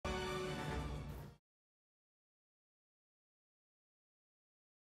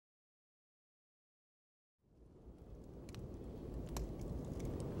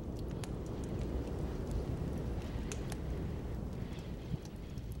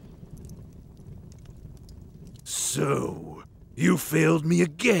So, you failed me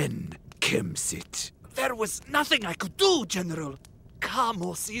again, Kemsit. There was nothing I could do, General.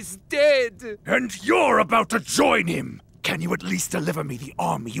 Kamos is dead. And you're about to join him! Can you at least deliver me the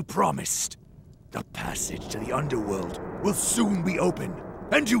army you promised? The passage to the underworld will soon be open,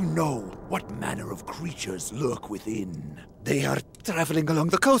 and you know what manner of creatures lurk within. They are traveling along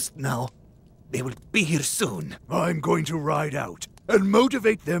the coast now. They will be here soon. I'm going to ride out and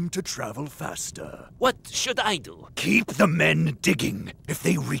motivate them to travel faster. What should I do? Keep the men digging if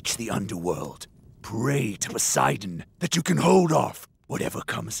they reach the underworld. Pray to Poseidon that you can hold off whatever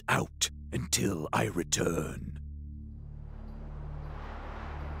comes out until I return.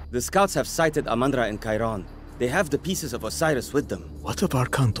 The scouts have sighted Amandra and Chiron. They have the pieces of Osiris with them. What of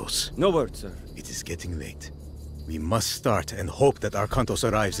Arkantos? No word, sir. It is getting late. We must start and hope that Arkantos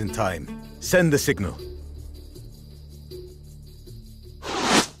arrives in time. Send the signal.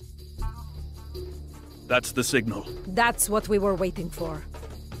 That's the signal. That's what we were waiting for.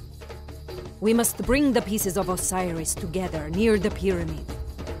 We must bring the pieces of Osiris together near the pyramid.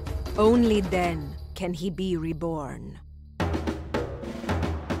 Only then can he be reborn.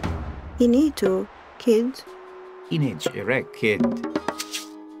 Inito, kid. Inage erect, kid.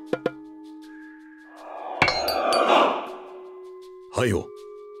 Hayo.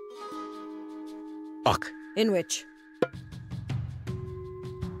 Ak. In which?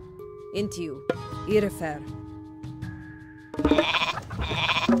 Intiu, Irifer.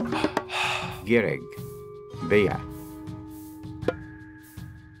 Gireg. Bea.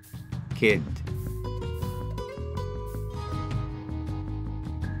 Kid.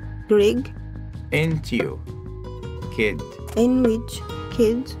 Grig. Intiu. Kid. In which,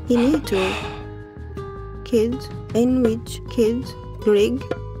 kid. Inito, kid. In which, kid. Grig,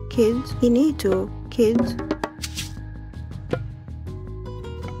 kid. Inito, kid.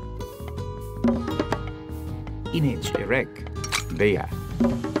 Inage erect. Bea.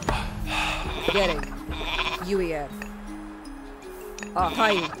 Gereg. Uier.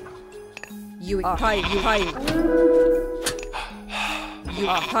 Ahai. Ahai, Uhai.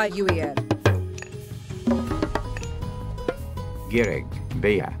 Ahai, Uier. Gireg.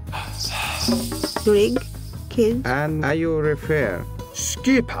 Bea. Grig, kid. And you refer.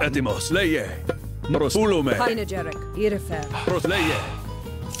 Skip Etimos, leie. Moros ulume. Heinegerek. Irifer. Pros leie.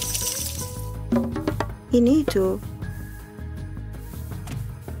 Inito,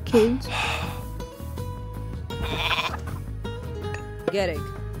 kid. Gereg.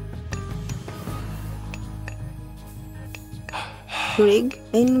 Grig,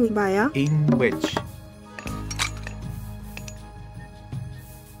 in Baya. In which?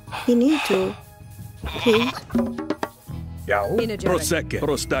 Inito, kid. Yao. Heinegerek. Prosecke.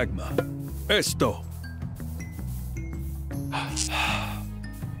 Prostagma. Esto.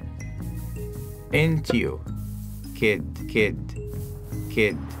 Intiu. Kid. Kid.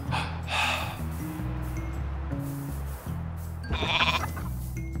 Kid.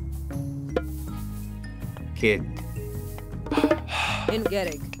 Kid. In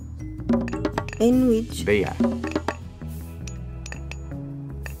Gereg. In which, Bea.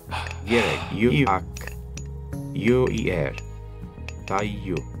 Gireg. You ak. You er.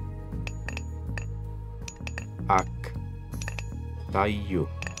 Tayu. Ak. Tayu.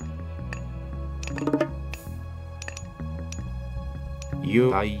 You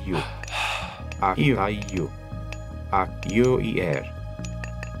tayu. Ak tayu. Ak you er.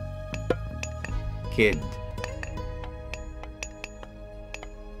 Kid.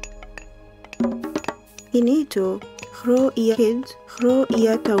 Inito, Hro ia kid. Hro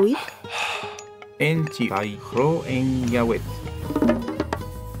ia tawit. Enti ay hro en yawit.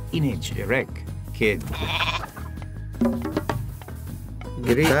 Inage erect. Kid.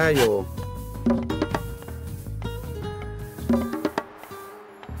 Gritayo.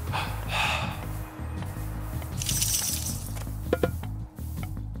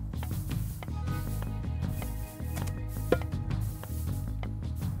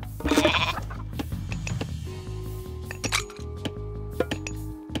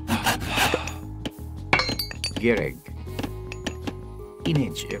 Gireg.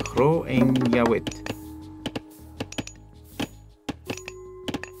 Inage hro en yawit.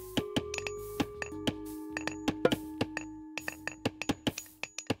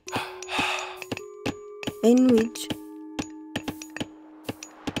 In which,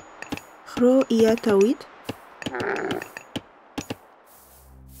 Hro ia tawit.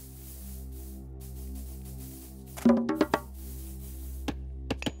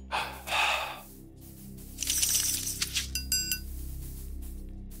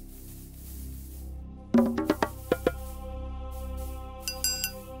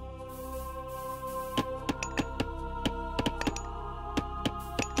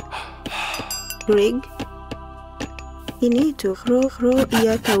 Rig. Inito khro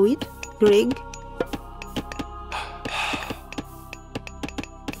yatawit. Rig.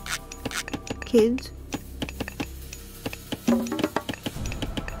 Kids.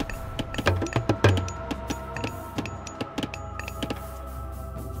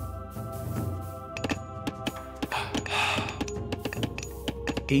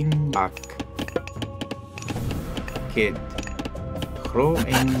 Inyak. Kid. Khro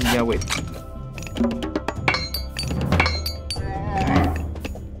yawit.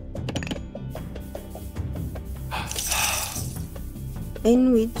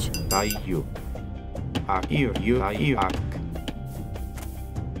 In which Tayu. Akir yu ayak.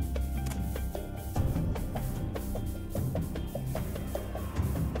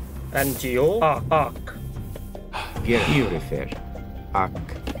 Angio ak. Ger irifer. Ak.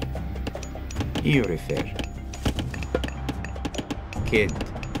 Irifer. Kid.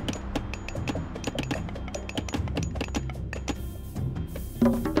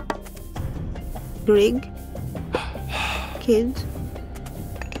 Rig. Kids.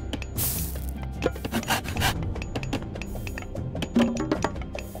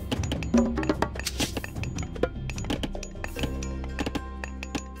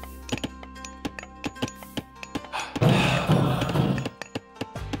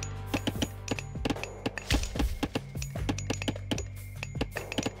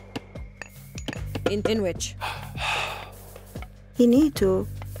 In which? Inito.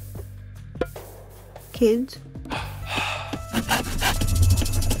 Kids.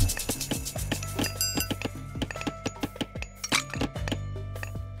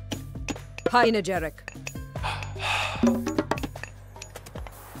 Hynageric.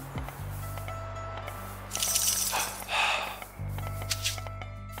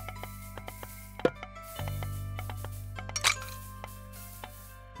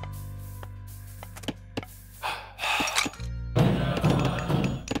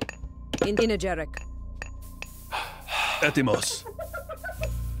 Inageric. Etimos.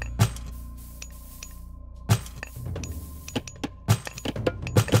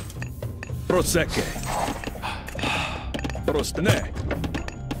 Prosecke. Prostne.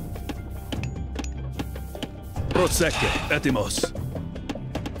 Prosecke. Etimos.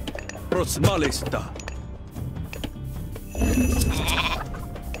 Prosmalista.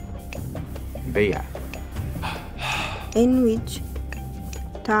 Bea. In which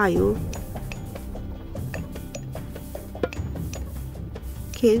Tayo.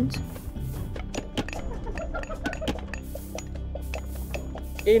 Kids.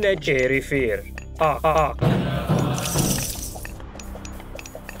 Inageri fear. Ah.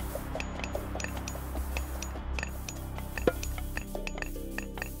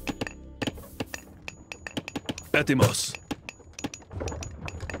 Etimos.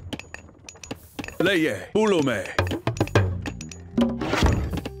 Leie. Pulume.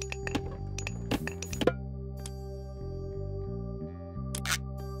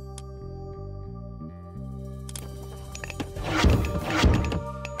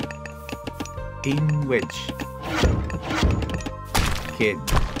 In which Kid.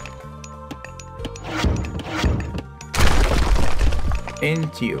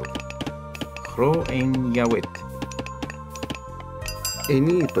 Entio. Khro yawit.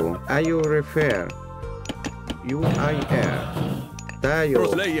 Enito, ayo refer. UIR. Tayo.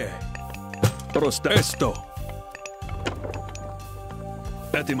 Prosleie. Prostesto.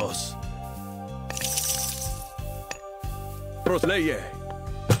 Etimos. Prosleie.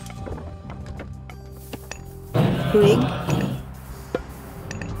 Rig.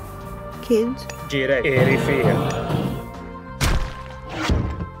 Kids. Gira eri fear.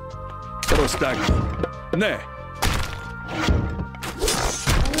 Prostagma. Ne.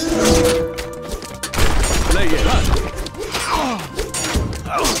 Leie.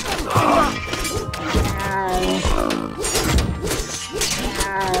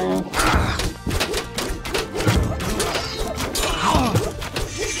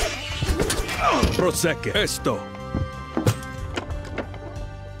 Prosecke. Esto.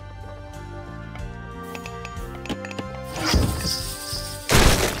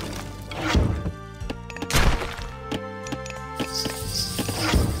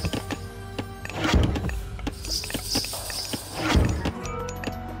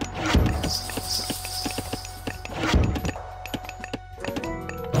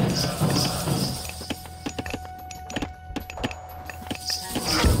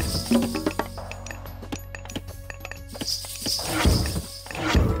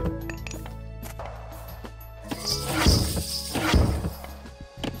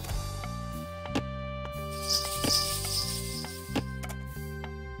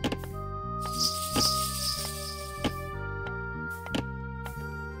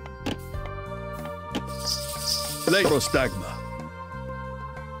 Prostagma.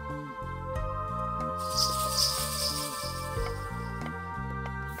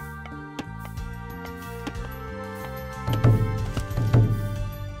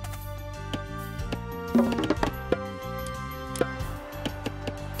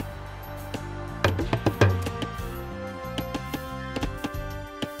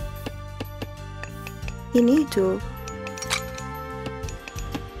 You need to.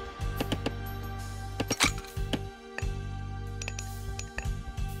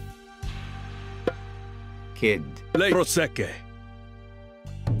 Kid. Prosecche.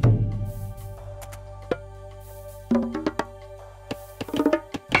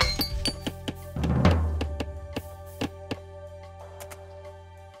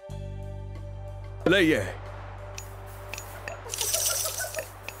 Leie.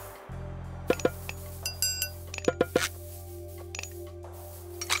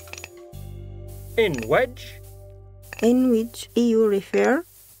 In which? In which you refer?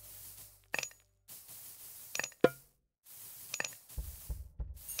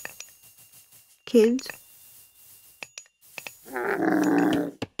 Kids.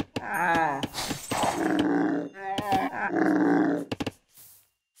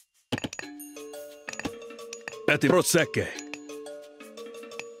 Eti prosecche.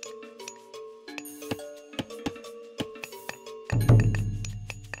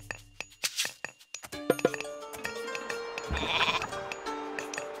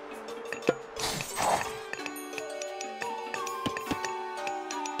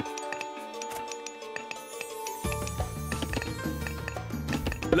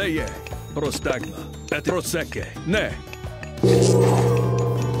 Leie, prostagma, et prosecche, ne.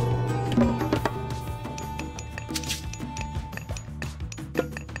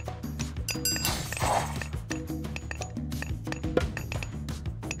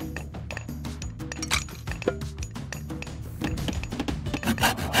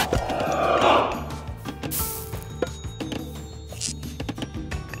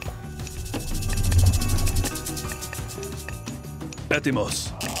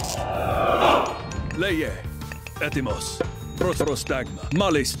 Etimos. Leie. Etimos. Prostagma.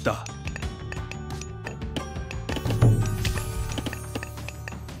 Malista.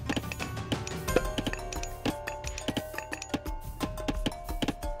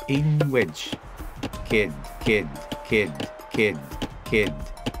 In which? Kid, kid, kid, kid, kid,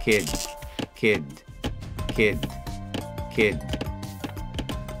 kid, kid, kid, kid,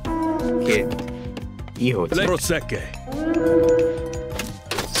 kid. Hijo. Prosecche.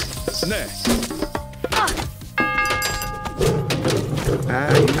 Ne.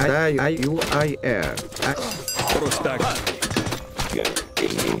 I-U-I-R. Prostagma.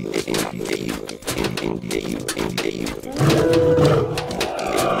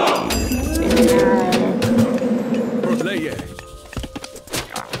 Leie.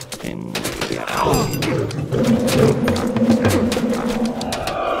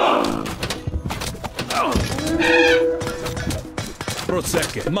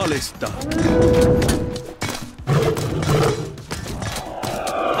 Prosecche. Malista.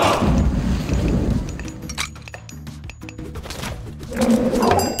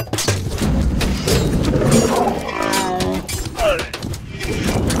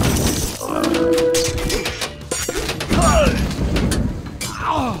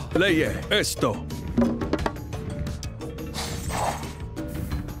 Leie, esto.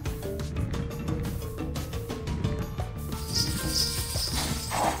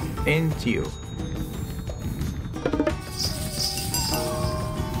 Into.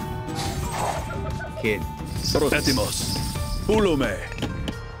 Kid. Etimos. Pulume.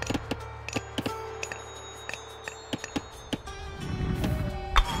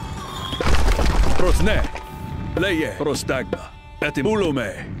 Prosne. Leie. Prostagma. Etim.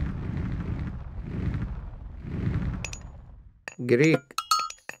 Pulume. Greek.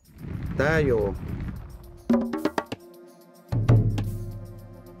 Tayo.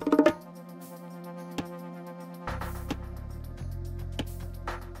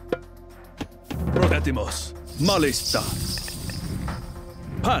 Etimos. Malista.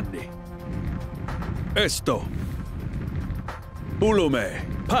 Panni. Esto. Pulume.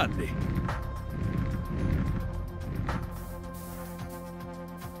 Panni.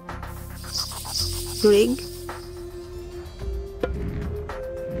 Grig.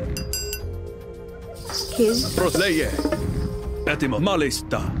 Kids. Prosleie. Etimo.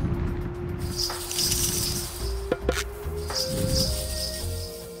 Malista.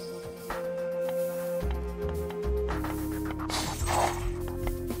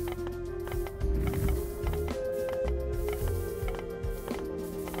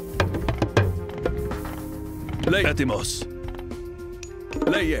 Etimos.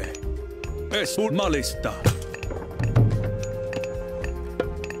 Leie. Es malista.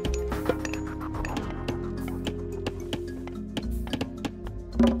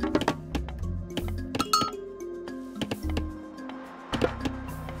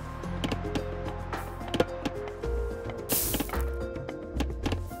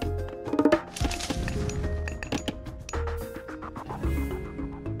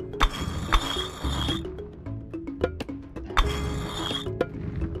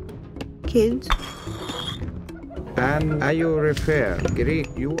 Kids. And you refer Greek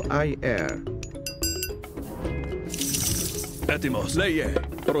UIR. Etimos. Leie.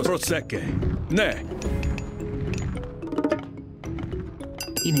 Proseke. Ne.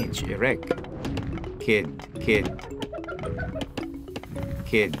 Image rec. Kid.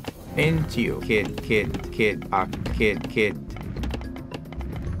 Entio. Kid. Kid.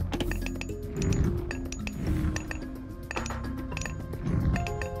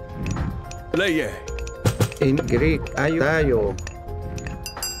 Leie. In Greek tayo.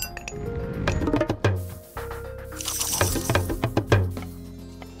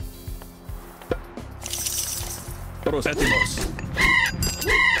 Etimos.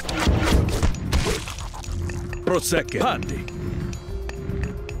 Proseke. Handi.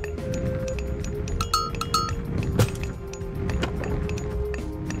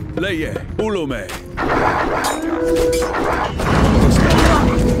 Leie. Ulume.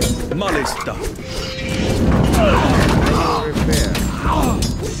 Malista. Refer.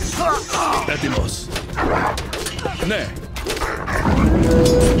 Etimos. Ne.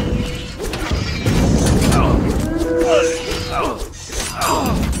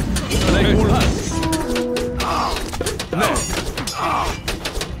 Leie. Ulhan. Ne.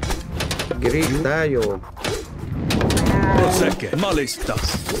 Greek tayo. Proseke. Malista.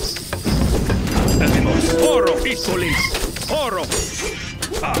 Etimos. Oro. Piccoli. Oro.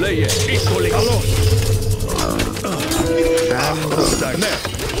 Leie. Piccoli. Alon. Ne.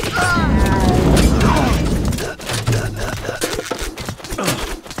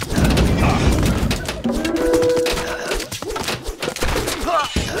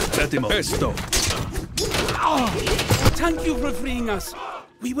 Etimos. Esto. Thank you for freeing us.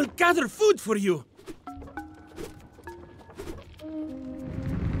 We will gather food for you.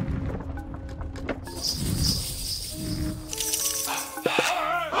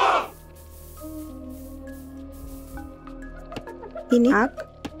 Inak.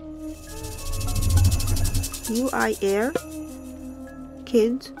 UIR.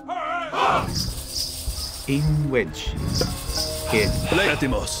 Kids. In wedge. Kid.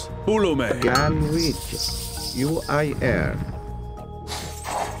 Etimos. Ulume. Language UIR.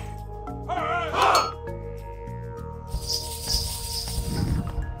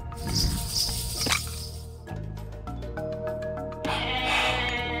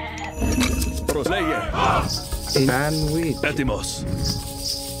 Leie. Language. Etimos.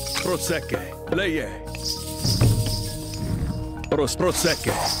 Proseke. Leie.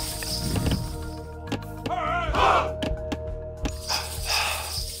 Proseke.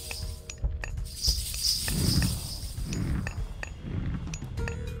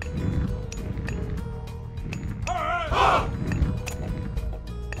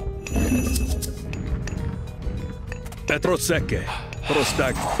 Et proseke.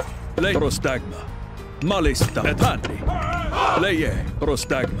 Prostagma. Leie. Prostagma. Malista. Et handi. Leie.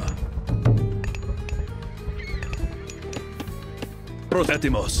 Prostagma.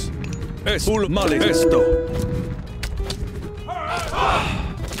 Etimos. Es ul malisto.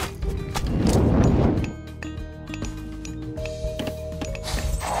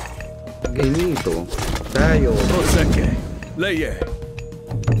 Genito tayo. Proseke. Leie.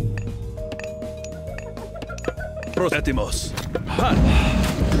 Etimos. Pan.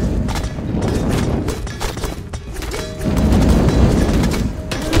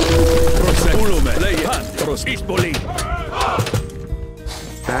 Proseke. Ulume. Leie. Pan. Ispoli.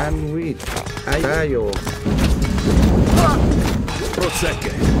 Sandwich tayo.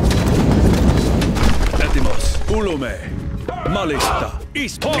 Proseke. Etimos. Ulume. Malista.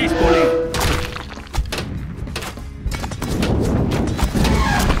 Ispoli.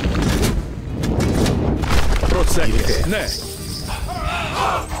 Proseke. Ne.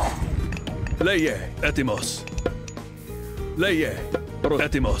 Leie. Etimos. Leie.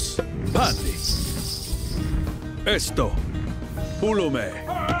 Etimos. Pandi. Esto. Ulume.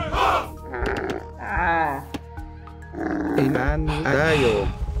 Inan tayo.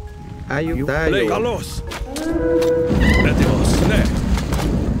 Ayu tayo. Leie. Kalos. Etimos. Ne.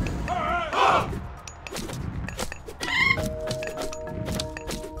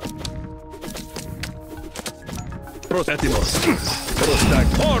 Protetimos. Prostag.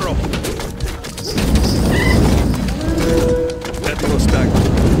 Oro. Prostag.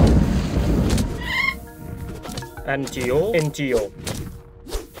 Antio. Intio.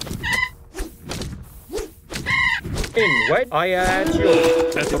 In wedge. I add you.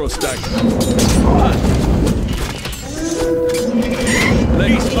 Prostag.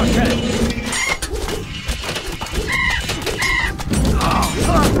 Ladies, Macan.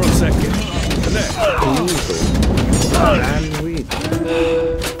 Prosecco. Finito. Sandwich.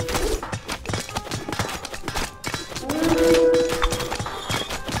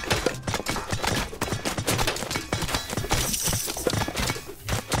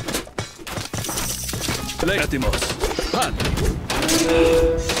 Legatimos. Han.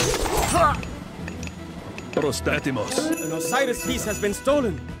 Prostatimos. An Osiris piece has been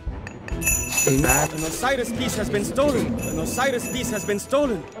stolen. In An Osiris piece has been stolen. An Osiris piece has been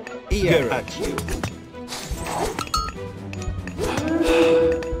stolen. ear at you.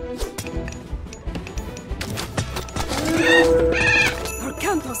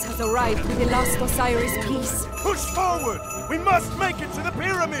 Arcanthos has arrived with the last Osiris piece. Push forward! We must make it to the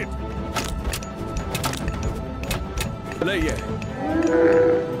pyramid! Leye.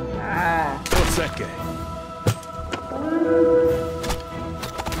 Prosecco.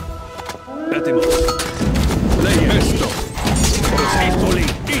 Legatimos. Leye. Esto. Prospoli.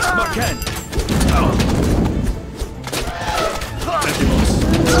 Ismaken. Legatimos.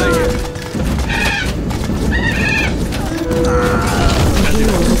 Leye.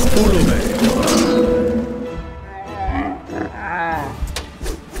 Legatimos. Volume.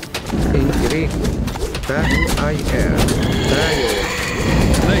 In Greek, that I am.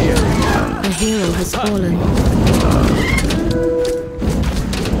 Dio. Leye. A hero has fallen.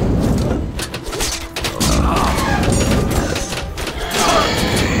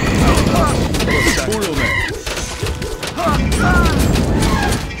 Volume.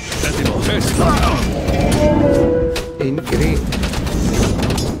 Legatimos. Esto. In Greek,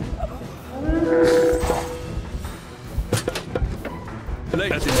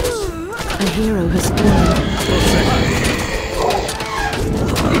 Legatimos. A hero has fallen.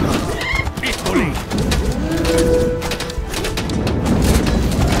 Equally.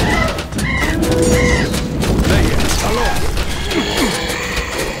 Leye. Allo.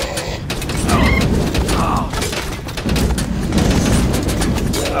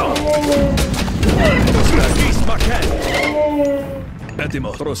 Prostagis Macan.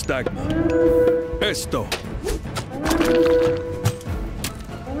 Legatimos. Prostagma. Esto.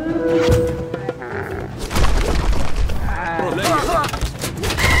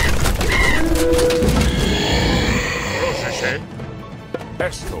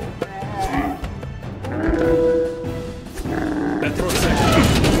 Esto.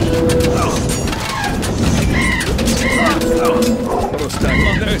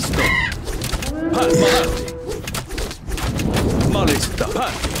 Esto. Malati. Malista.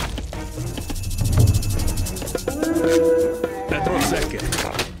 Petrosecche.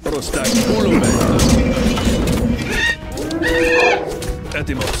 Prostag. Volume.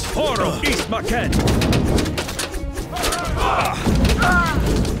 Etimos. Oro. Ismaken.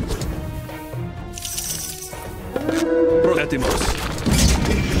 Protetimos.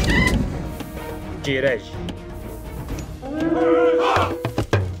 Girej.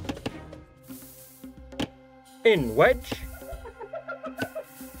 In wedge.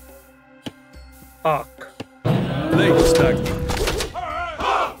 Arc. Legostag.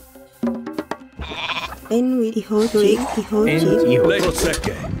 In with Ihoji.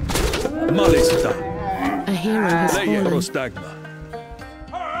 Legotsecche. Malista. A hero has Leye fallen. prostagma.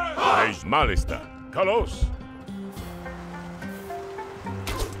 Eis malista. Kalos.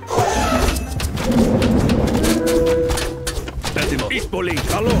 Etimo. Ispoli.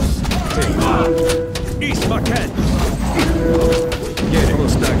 Kalos. Ismaken. Jere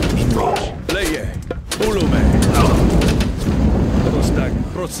prostag. Leye. Volume. Prostag.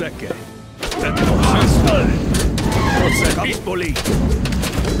 Prosecche. Etimo. Prosecche. Ispoli.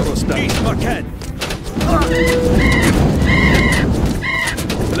 Prostag. Ismaken.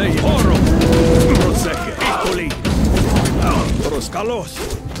 Leye. Oro. Prosecche. Ispoli. Proskalos.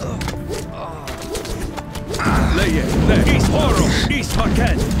 Leye. Is Oro.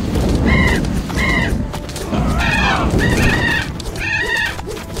 Ismaken.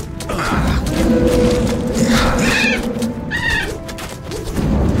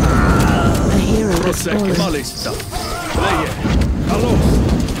 A hero has Prosecche. fallen. Malista. Leye. Kalos.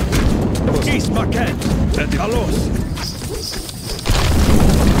 Ismaken. Et kalos.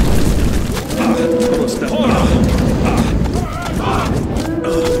 Prosta. Oro.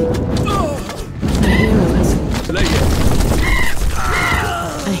 A hero has Leye.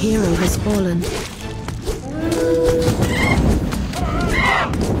 hero has fallen.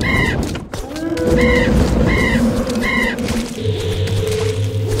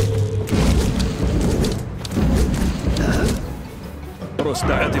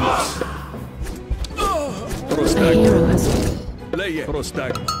 Prostatimos. A hero has Leje.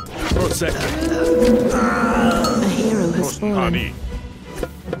 Prostagma. Prosek. a hero has fallen. Pani.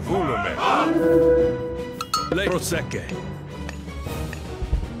 Volume. Le proseke.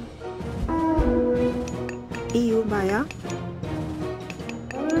 EU Maya.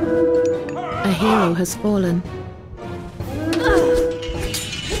 A hero has fallen.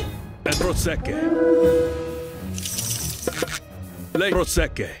 Et proseke. Le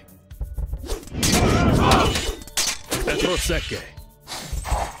proseke. Et proseke.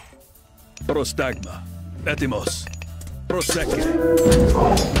 Prostagma. Etimos. Proseke.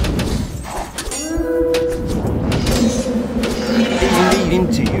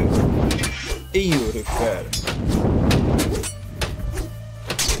 Into you. EU refer.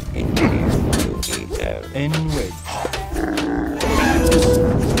 Into you. In which.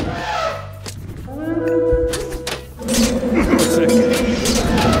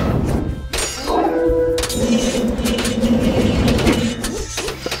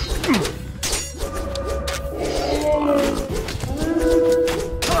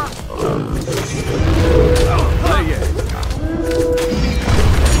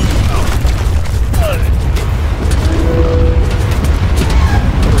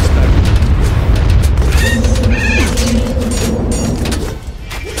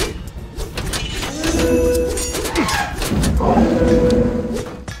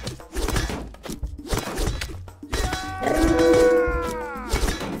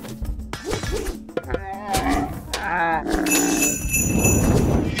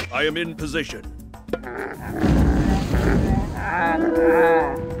 I am in position.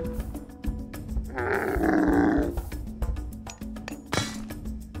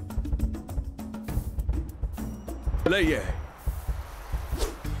 Leje.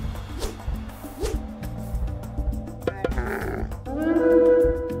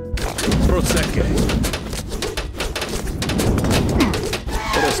 Proseke.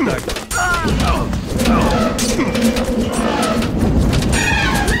 Prostag.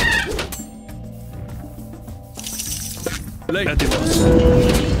 Legetimos.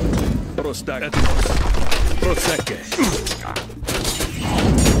 Prostag. Etimos. Proseke.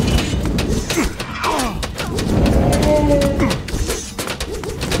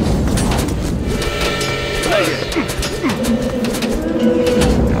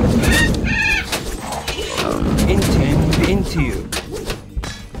 Into you.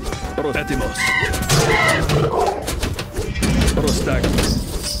 Etimos. Prostag.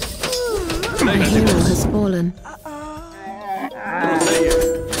 A hero has fallen.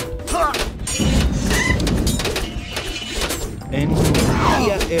 In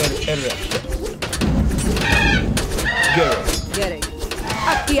Gerek.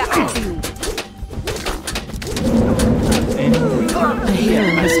 Akia Atiu. A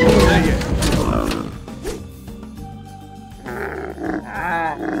hero has fallen.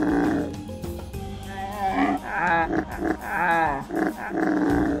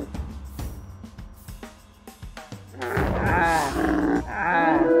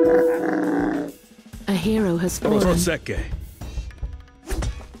 A hero has fallen. Proseke.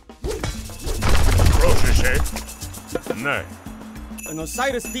 Protege. Nay. An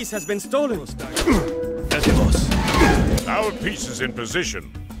Osiris piece has been stolen. Etimos. Our piece is in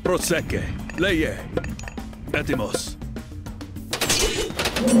position. Proseke. Leje. Etimos.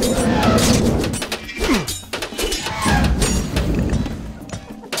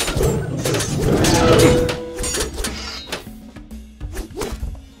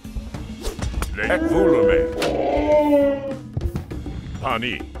 Ek volume.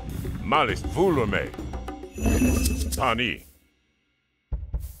 Pani. Malis volume. Pani.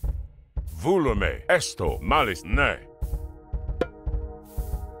 Volume. Esto. Malis ne.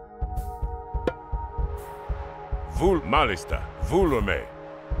 Malista. Volume.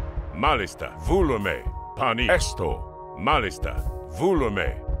 Malista. Volume. Pani. Esto. Malista.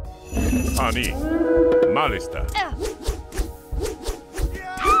 Volume. Pani. Malista.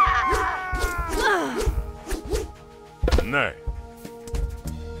 Ne.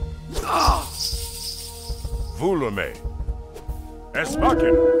 Volume.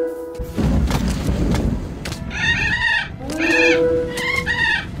 Espaken.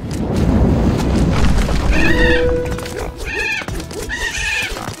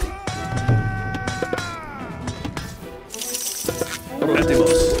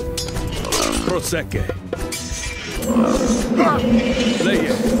 Etimos. Proseke.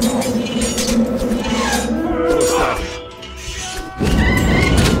 Leje.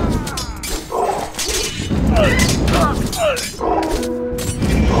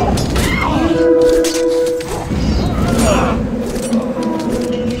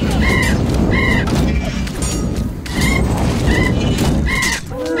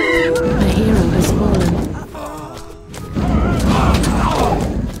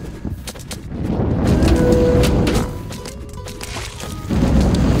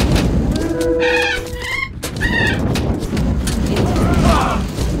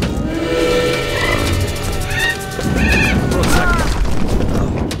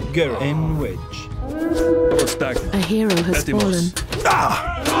 in wedge. A hero has fallen.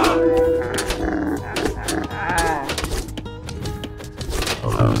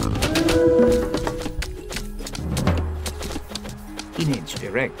 Image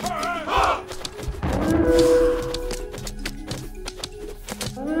direct.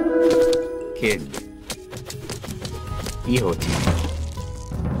 Kid. Ihoti.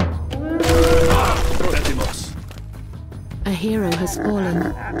 A hero has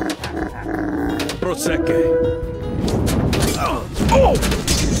fallen. Prosecke.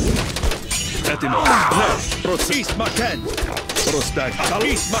 Etimos. East Maken. Prostag.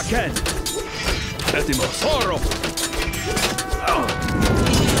 East Maken. Etimos. Oro.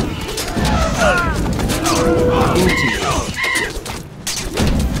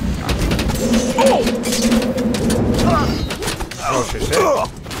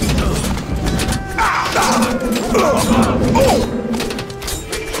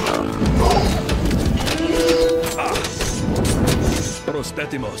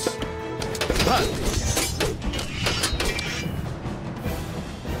 Prostetimos.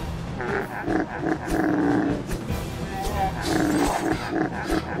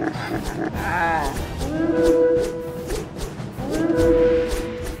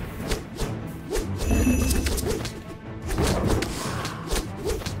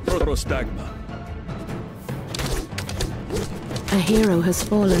 Prostagma. A hero has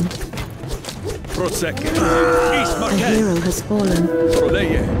fallen. Prosecke. East A Maken. hero has fallen.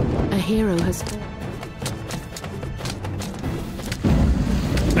 Proleje. A hero has fallen.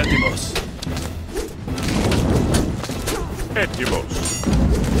 Etimos. Etimos.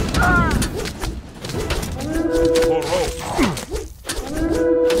 Oro.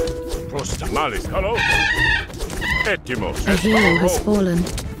 Prosta. Malis. Hello. Etimos. A hero has fallen.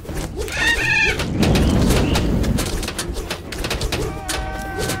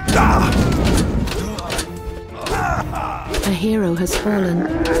 A hero has fallen.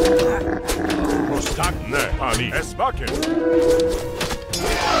 Prostagne. Pani. Esbaken.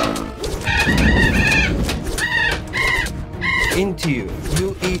 Into you.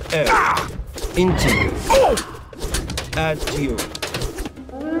 UEL. Into you. Add to you.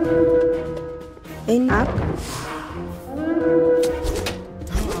 In up.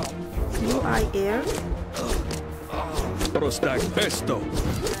 UIR. Prostag. Pesto.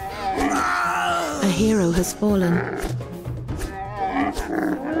 A hero has fallen.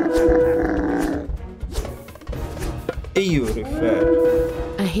 EU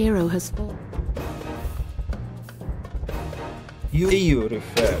refer. A hero has fallen. EU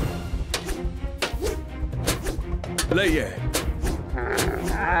refer. Leje.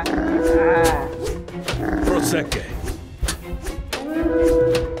 Prosecke.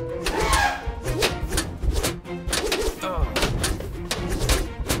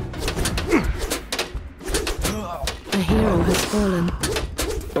 A hero has fallen.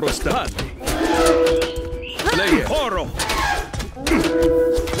 Prostati. Leje. Oro.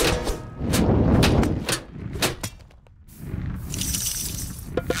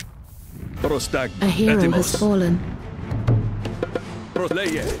 Prostag. A hero Etimos. has fallen.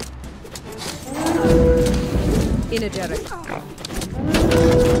 Leje. In a direct.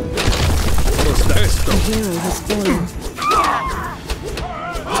 Prostag. Pesto. A hero has fallen.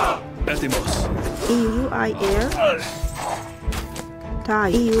 Etimos. EUIR.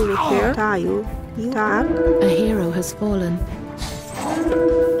 Tayu. EU repair. Tayu. Tag. A hero has fallen.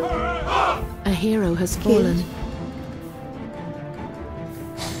 A hero has fallen.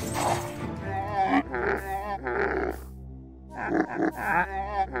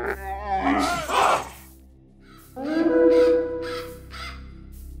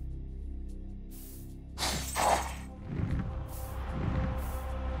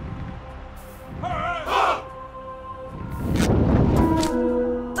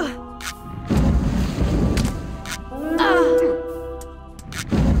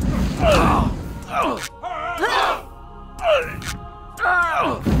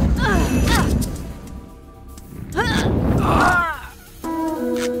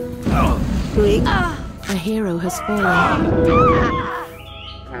 Rig. A hero has fallen.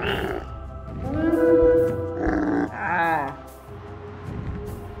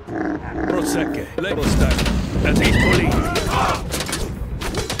 Prosecke. Le Prostag. Etimoli.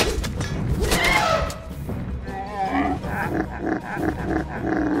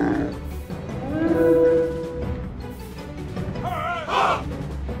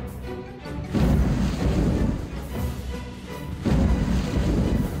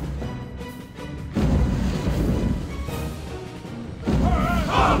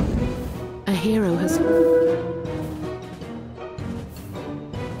 A hero has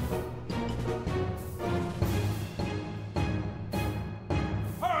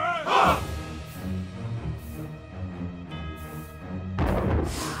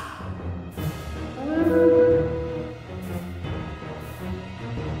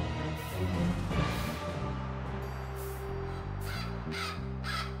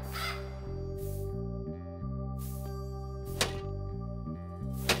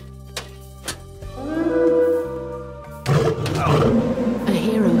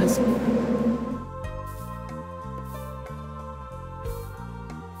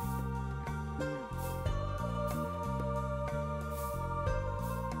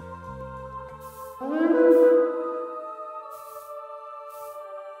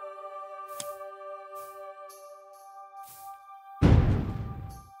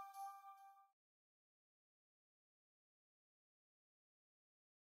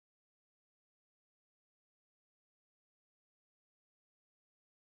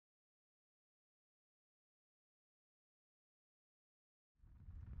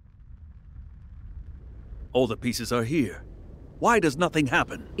All the pieces are here. Why does nothing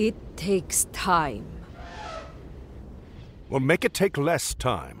happen? It takes time. Well, make it take less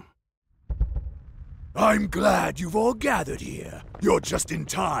time. I'm glad you've all gathered here. You're just in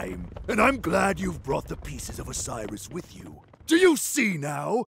time. And I'm glad you've brought the pieces of Osiris with you. Do you see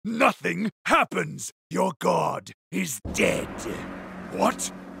now? Nothing happens. Your god is dead. What?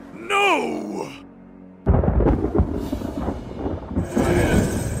 No!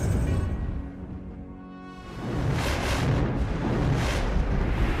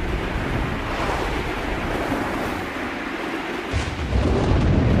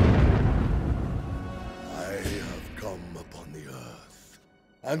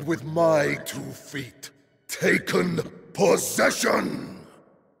 And with my 2 feet, taken possession!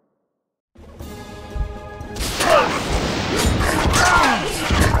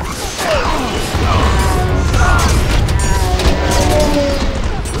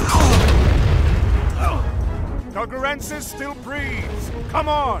 Gargarensis still breathes! Come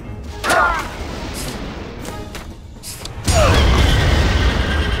on!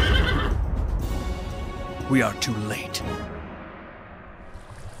 We are too late.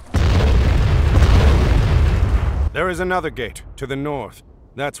 There is another gate, to the north.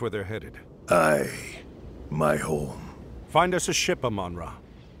 That's where they're headed. Aye. My home. Find us a ship, Amun-Ra.